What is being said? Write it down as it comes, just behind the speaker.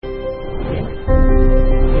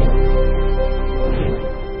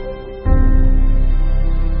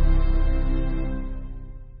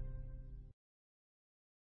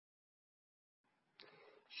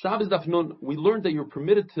Shabbos Daf Nun, we learned that you're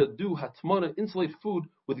permitted to do hatmana, insulate food,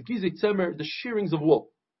 with gizei tzemer, the shearings of wool.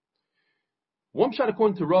 One shot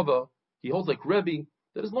according to Rava, he holds like Rebbe,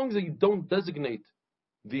 that as long as you don't designate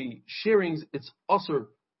the shearings, it's usher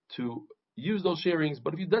to use those shearings.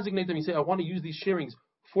 But if you designate them, you say, I want to use these shearings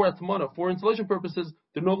for hatmana, for insulation purposes,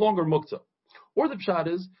 they're no longer muktzah. Or the pshat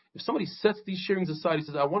is, if somebody sets these shearings aside, he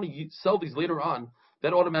says, I want to sell these later on,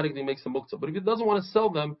 that automatically makes them muktzah. But if he doesn't want to sell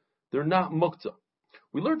them, they're not muktzah.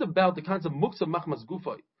 We learned about the concept of muktzah machmas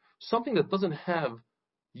gufay, something that doesn't have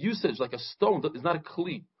usage, like a stone, is not a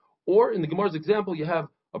kli. Or in the Gemara's example, you have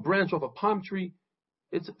a branch off a palm tree,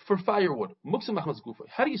 it's for firewood. Muktzah machmas gufay.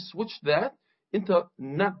 How do you switch that into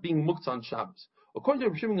not being muktzah on Shabbos? According to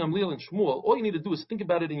Rav Shimon Gamliel and Shmuel, all you need to do is think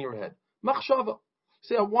about it in your head. Machshava.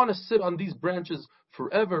 Say, I want to sit on these branches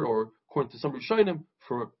forever, or according to some Rishonim,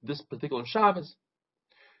 for this particular Shabbos.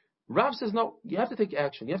 Rav says, no, you have to take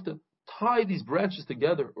action. You have to tie these branches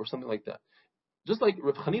together, or something like that. Just like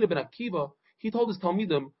Rav Chanina ben Akiva, he told his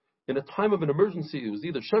Talmidim, in a time of an emergency, it was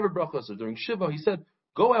either Shever Brachas or during Shiva, he said,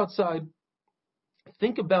 go outside,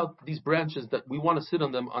 think about these branches that we want to sit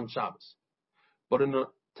on them on Shabbos. But in a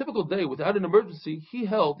typical day, without an emergency, he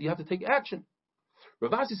held, you have to take action.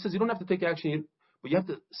 Rav Asi says, you don't have to take action, but you have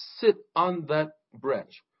to sit on that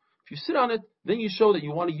branch. If you sit on it, then you show that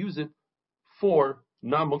you want to use it for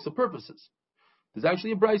non-muktzah purposes. There's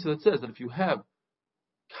actually a brisa that says that if you have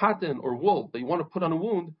cotton or wool that you want to put on a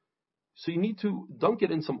wound, so you need to dunk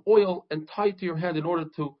it in some oil and tie it to your hand in order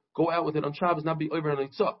to go out with it on Shabbos, not be over on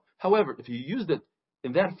Eitzah. However, if you used it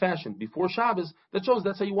in that fashion before Shabbos, that shows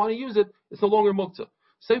that's how you want to use it. It's no longer muktzah.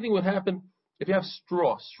 Same thing would happen if you have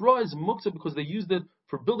straw. Straw is muktzah because they used it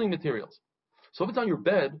for building materials. So if it's on your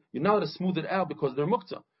bed, you're not allowed to smooth it out because they're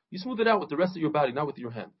muktzah. You smooth it out with the rest of your body, not with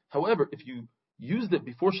your hand. However, if you used it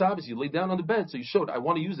before Shabbos, you lay down on the bed, so you showed, I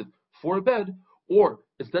want to use it for a bed, or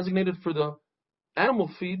it's designated for the animal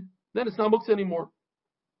feed, then it's not muktzah anymore.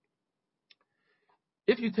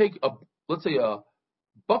 If you take let's say a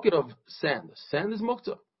bucket of sand is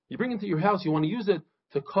muktzah. You bring it to your house, you want to use it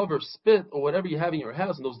to cover spit or whatever you have in your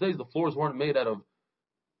house. In those days, the floors weren't made out of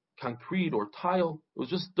concrete or tile. It was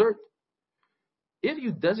just dirt. If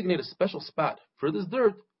you designate a special spot for this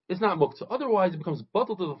dirt, it's not muktzah. Otherwise, it becomes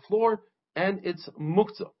bottled to the floor and it's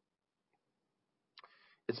muktzah.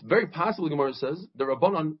 It's very possible, Gemara says, the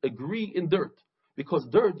Rabbanan agree in dirt. Because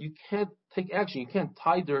dirt, you can't take action. You can't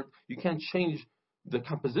tie dirt. You can't change the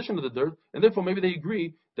composition of the dirt. And therefore, maybe they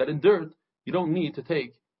agree that in dirt, you don't need to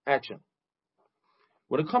take action.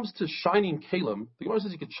 When it comes to shining kalim, the Gemara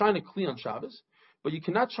says you could shine a kli on Shabbos, but you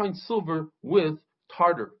cannot shine silver with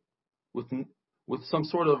tartar, with some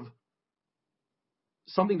sort of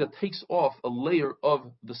something that takes off a layer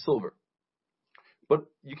of the silver. But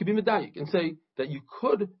you could be medayik and say that you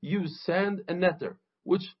could use sand and netter,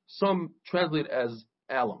 which some translate as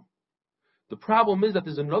alum. The problem is that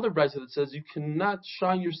there's another brisa that says you cannot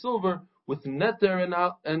shine your silver with netter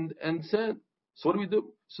and sand. So what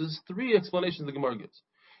do? So there's three explanations the Gemara gives.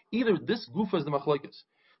 Either this gufa is the machlokes,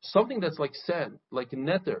 something that's like sand, like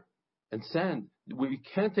netter and sand, where you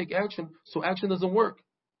can't take action, so action doesn't work.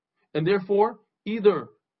 And therefore, either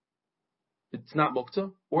it's not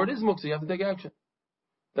muktzah, or it is muktzah, you have to take action.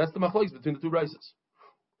 That's the machlokes between the two brises.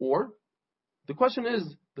 Or, the question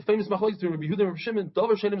is, the famous machlokes between Rabbi Yehuda and Rabbi Shimon,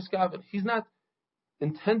 davar she'eino miskaven. He's not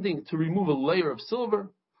intending to remove a layer of silver,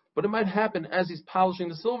 but it might happen as he's polishing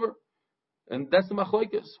the silver. And that's the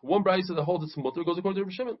machlokes. One brisa that holds it's mutter goes according to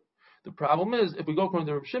Rabbi Shimon. The problem is, if we go according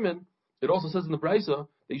to Rabbi Shimon, it also says in the brisa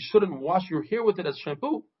that you shouldn't wash your hair with it as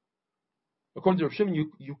shampoo. According to Rabbi Shimon,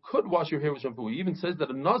 you could wash your hair with shampoo. He even says that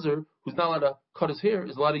a nazir who's not allowed to cut his hair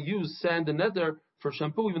is allowed to use sand and nether for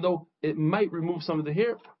shampoo, even though it might remove some of the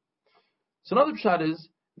hair. So another pshat is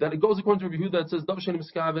that it goes according to Rabbi Yehuda that says davar she'eino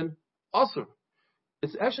miskaven asur.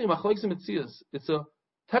 It's actually machlokes and mitzias. It's a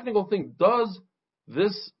technical thing. Does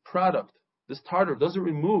this product, this tartar, does it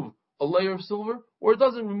remove a layer of silver, or it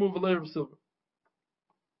doesn't remove a layer of silver?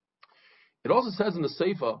 It also says in the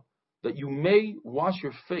Seifa that you may wash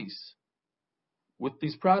your face with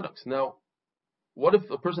these products. Now, what if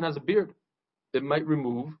a person has a beard? It might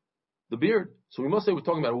remove the beard. So we must say we're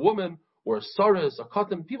talking about a woman or a saris, a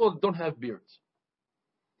cotton, people that don't have beards.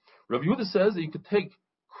 Rabbi Yehuda says that you could take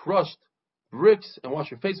crushed bricks and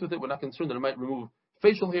wash your face with it. We're not concerned that it might remove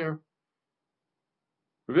facial hair.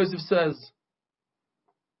 Rabbi Yosef says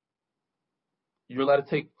you're allowed to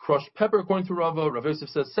take crushed pepper according to Rava. Rabbi Yosef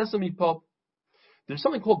says sesame pulp. There's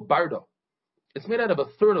something called barda. It's made out of a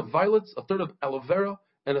third of violets, a third of aloe vera,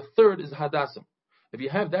 and a third is hadassah. If you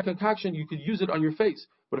have that concoction, you could use it on your face.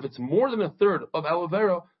 But if it's more than a third of aloe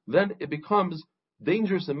vera, then it becomes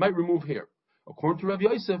dangerous and might remove hair. According to Rabbi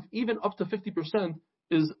Yosef, even up to 50%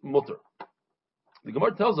 is mutter. The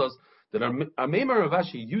Gemara tells us that Ameimar and Rav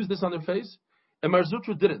Ashi used this on their face, and Mar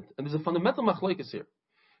Zutra didn't. And there's a fundamental machlekes here.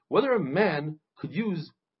 Whether a man could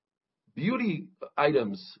use beauty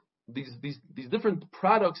items, these different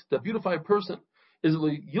products that beautify a person, is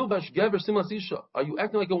it Yilbash Gever Simlas Isha? Are you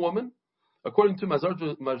acting like a woman? According to Mar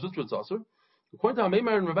Zutra, it's also. According to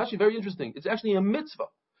Ameimar and Rav Ashi, very interesting. It's actually a mitzvah.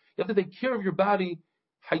 You have to take care of your body.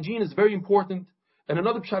 Hygiene is very important. And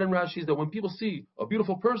another pshat in Rashi is that when people see a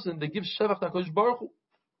beautiful person, they give shevach to HaKadosh Baruch Hu.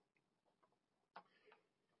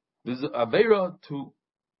 There's a aveira to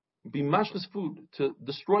be mashkas food, to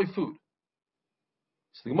destroy food.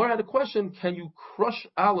 So the Gemara had a question: can you crush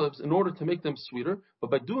olives in order to make them sweeter?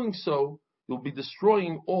 But by doing so, you'll be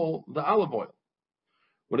destroying all the olive oil.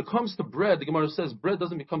 When it comes to bread, the Gemara says bread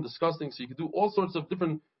doesn't become disgusting, so you can do all sorts of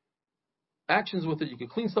different actions with it. You can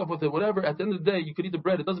clean stuff with it, whatever. At the end of the day, you could eat the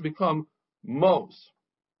bread. It doesn't become mos.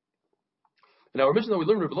 In our Mishnah, we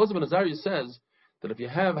learned Rabbi Elazar ben Azariah says that if you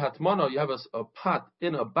have hatmana, you have a pot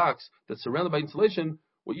in a box that's surrounded by insulation,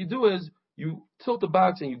 what you do is you tilt the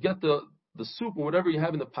box and you get the soup or whatever you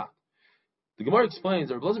have in the pot. The Gemara explains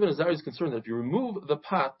that Rabbi Elazar ben Azariah is concerned that if you remove the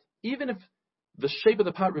pot, even if the shape of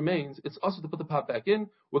the pot remains, it's also to put the pot back in.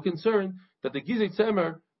 We're concerned that the gizei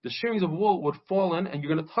tzemer, the shearings of wool, would fall in and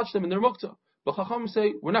you're going to touch them in their muktzah. But Chacham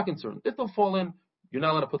say, we're not concerned. If they'll fall in, you're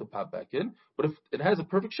not allowed to put the pot back in. But if it has a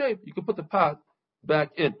perfect shape, you can put the pot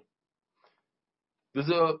back in. There's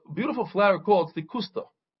a beautiful flower called stikusta.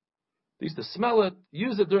 They used to smell it,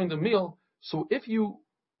 use it during the meal. So if you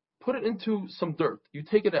put it into some dirt, you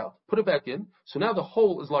take it out, put it back in. So now the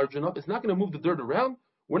hole is large enough. It's not going to move the dirt around.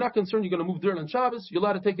 We're not concerned you're going to move dirt on Shabbos. You're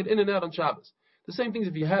allowed to take it in and out on Shabbos. The same thing is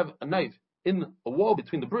if you have a knife in a wall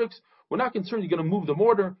between the bricks, we're not concerned you're going to move the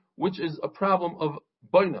mortar, which is a problem of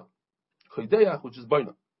baina. Chodeach, which is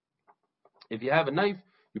baina. If you have a knife,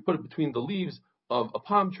 you put it between the leaves of a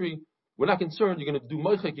palm tree, we're not concerned you're going to do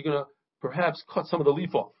moichek, you're going to perhaps cut some of the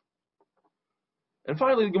leaf off. And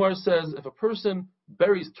finally, the Gemara says if a person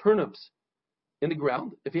buries turnips in the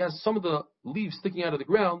ground, if he has some of the leaves sticking out of the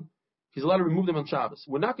ground, he's allowed to remove them on Shabbos.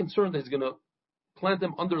 We're not concerned that he's going to plant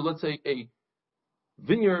them under, let's say, a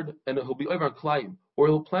vineyard and he'll be over on Klayim, or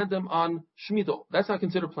he'll plant them on Shemitah. That's not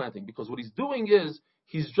considered planting, because what he's doing is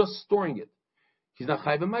he's just storing it. He's not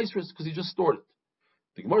chayv and meisrus because he just stored it.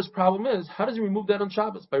 The Gemara's problem is, how does he remove that on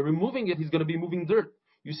Shabbos? By removing it, he's going to be moving dirt.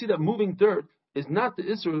 You see that moving dirt is not the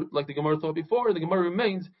Isser like the Gemara thought before. The Gemara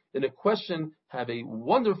remains in a question. Have a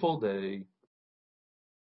wonderful day.